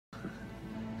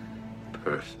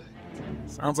Perfect.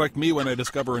 Sounds like me when I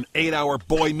discover an 8-hour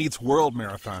Boy Meets World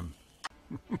marathon.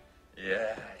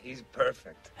 Yeah, he's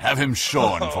perfect. Have him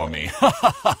shorn for me.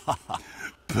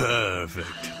 Perfect.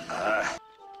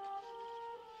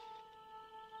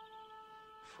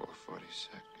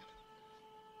 442nd.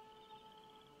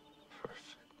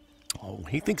 Perfect. Oh,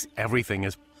 he thinks everything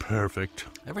is perfect.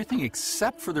 Everything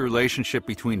except for the relationship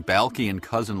between Balky and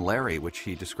Cousin Larry, which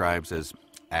he describes as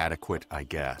adequate, I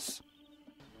guess.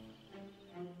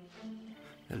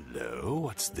 Hello,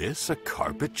 what's this? A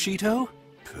carpet Cheeto?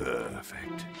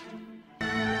 Perfect.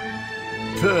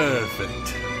 Perfect.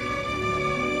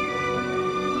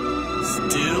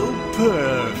 Still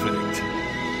perfect.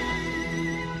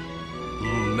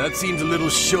 That seems a little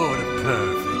short of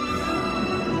perfect.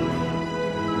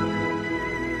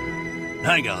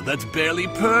 Hang on, that's barely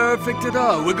perfect at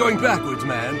all. We're going backwards,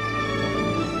 man.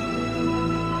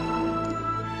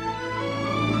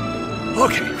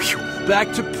 Okay, phew,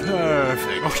 back to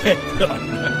perfect. Okay,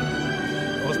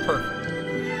 that was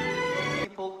perfect.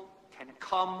 People can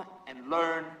come and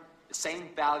learn the same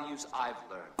values I've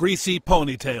learned. Greasy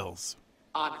ponytails.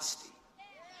 Honesty,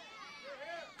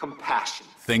 compassion,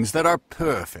 Things that are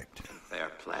perfect. fair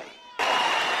play.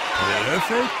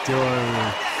 Perfect or...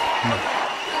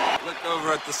 Look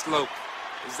over at the slope.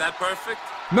 Is that perfect?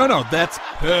 No, that's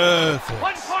perfect.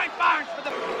 1 point Barnes for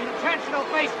the intentional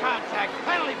face contact.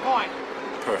 Penalty point.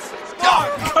 Perfect. Oh,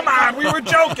 come on, we were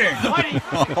joking. 20.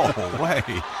 Oh, wait.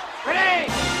 Ready?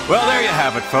 Well, there you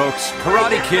have it, folks.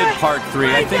 Karate Kid Part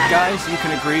 3. I think, guys, you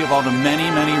can agree of all the many,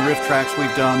 many riff tracks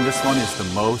we've done, this one is the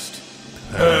most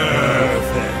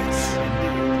perfect.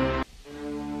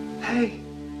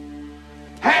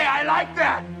 Hey, I like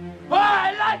that. Oh,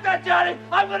 I like that, Johnny.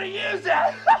 I'm gonna use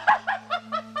that.